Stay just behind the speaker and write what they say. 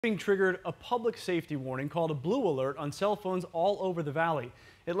Triggered a public safety warning called a blue alert on cell phones all over the valley.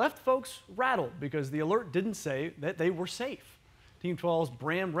 It left folks rattled because the alert didn't say that they were safe. Team 12's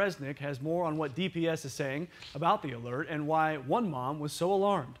Bram Resnick has more on what DPS is saying about the alert and why one mom was so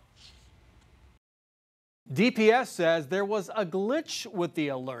alarmed. DPS says there was a glitch with the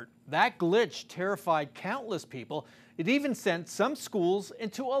alert. That glitch terrified countless people. It even sent some schools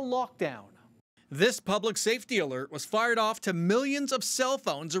into a lockdown. This public safety alert was fired off to millions of cell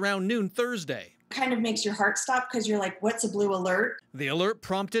phones around noon Thursday. Kind of makes your heart stop because you're like, what's a blue alert? The alert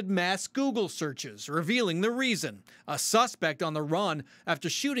prompted mass Google searches, revealing the reason: a suspect on the run after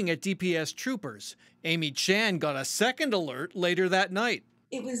shooting at DPS troopers. Amy Chan got a second alert later that night.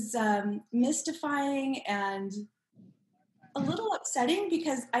 It was mystifying and a little upsetting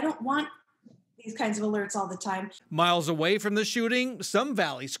because I don't want these kinds of alerts all the time. Miles away from the shooting, some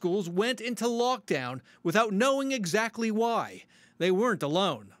Valley schools went into lockdown without knowing exactly why. They weren't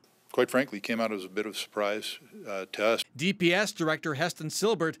alone. Quite frankly, came out as a bit of a surprise to us. DPS Director Heston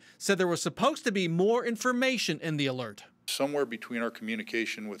Silbert said there was supposed to be more information in the alert. Somewhere between our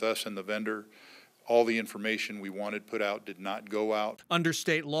communication with us and the vendor, all the information we wanted put out did not go out. Under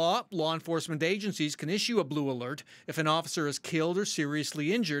state law, law enforcement agencies can issue a blue alert if an officer is killed or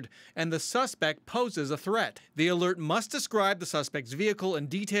seriously injured and the suspect poses a threat. The alert must describe the suspect's vehicle in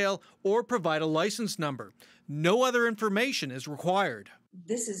detail or provide a license number. No other information is required.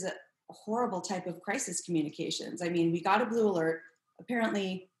 This is a horrible type of crisis communications. I mean, we got a blue alert.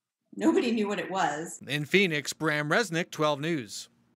 Apparently, nobody knew what it was. In Phoenix, Bram Resnick, 12 News.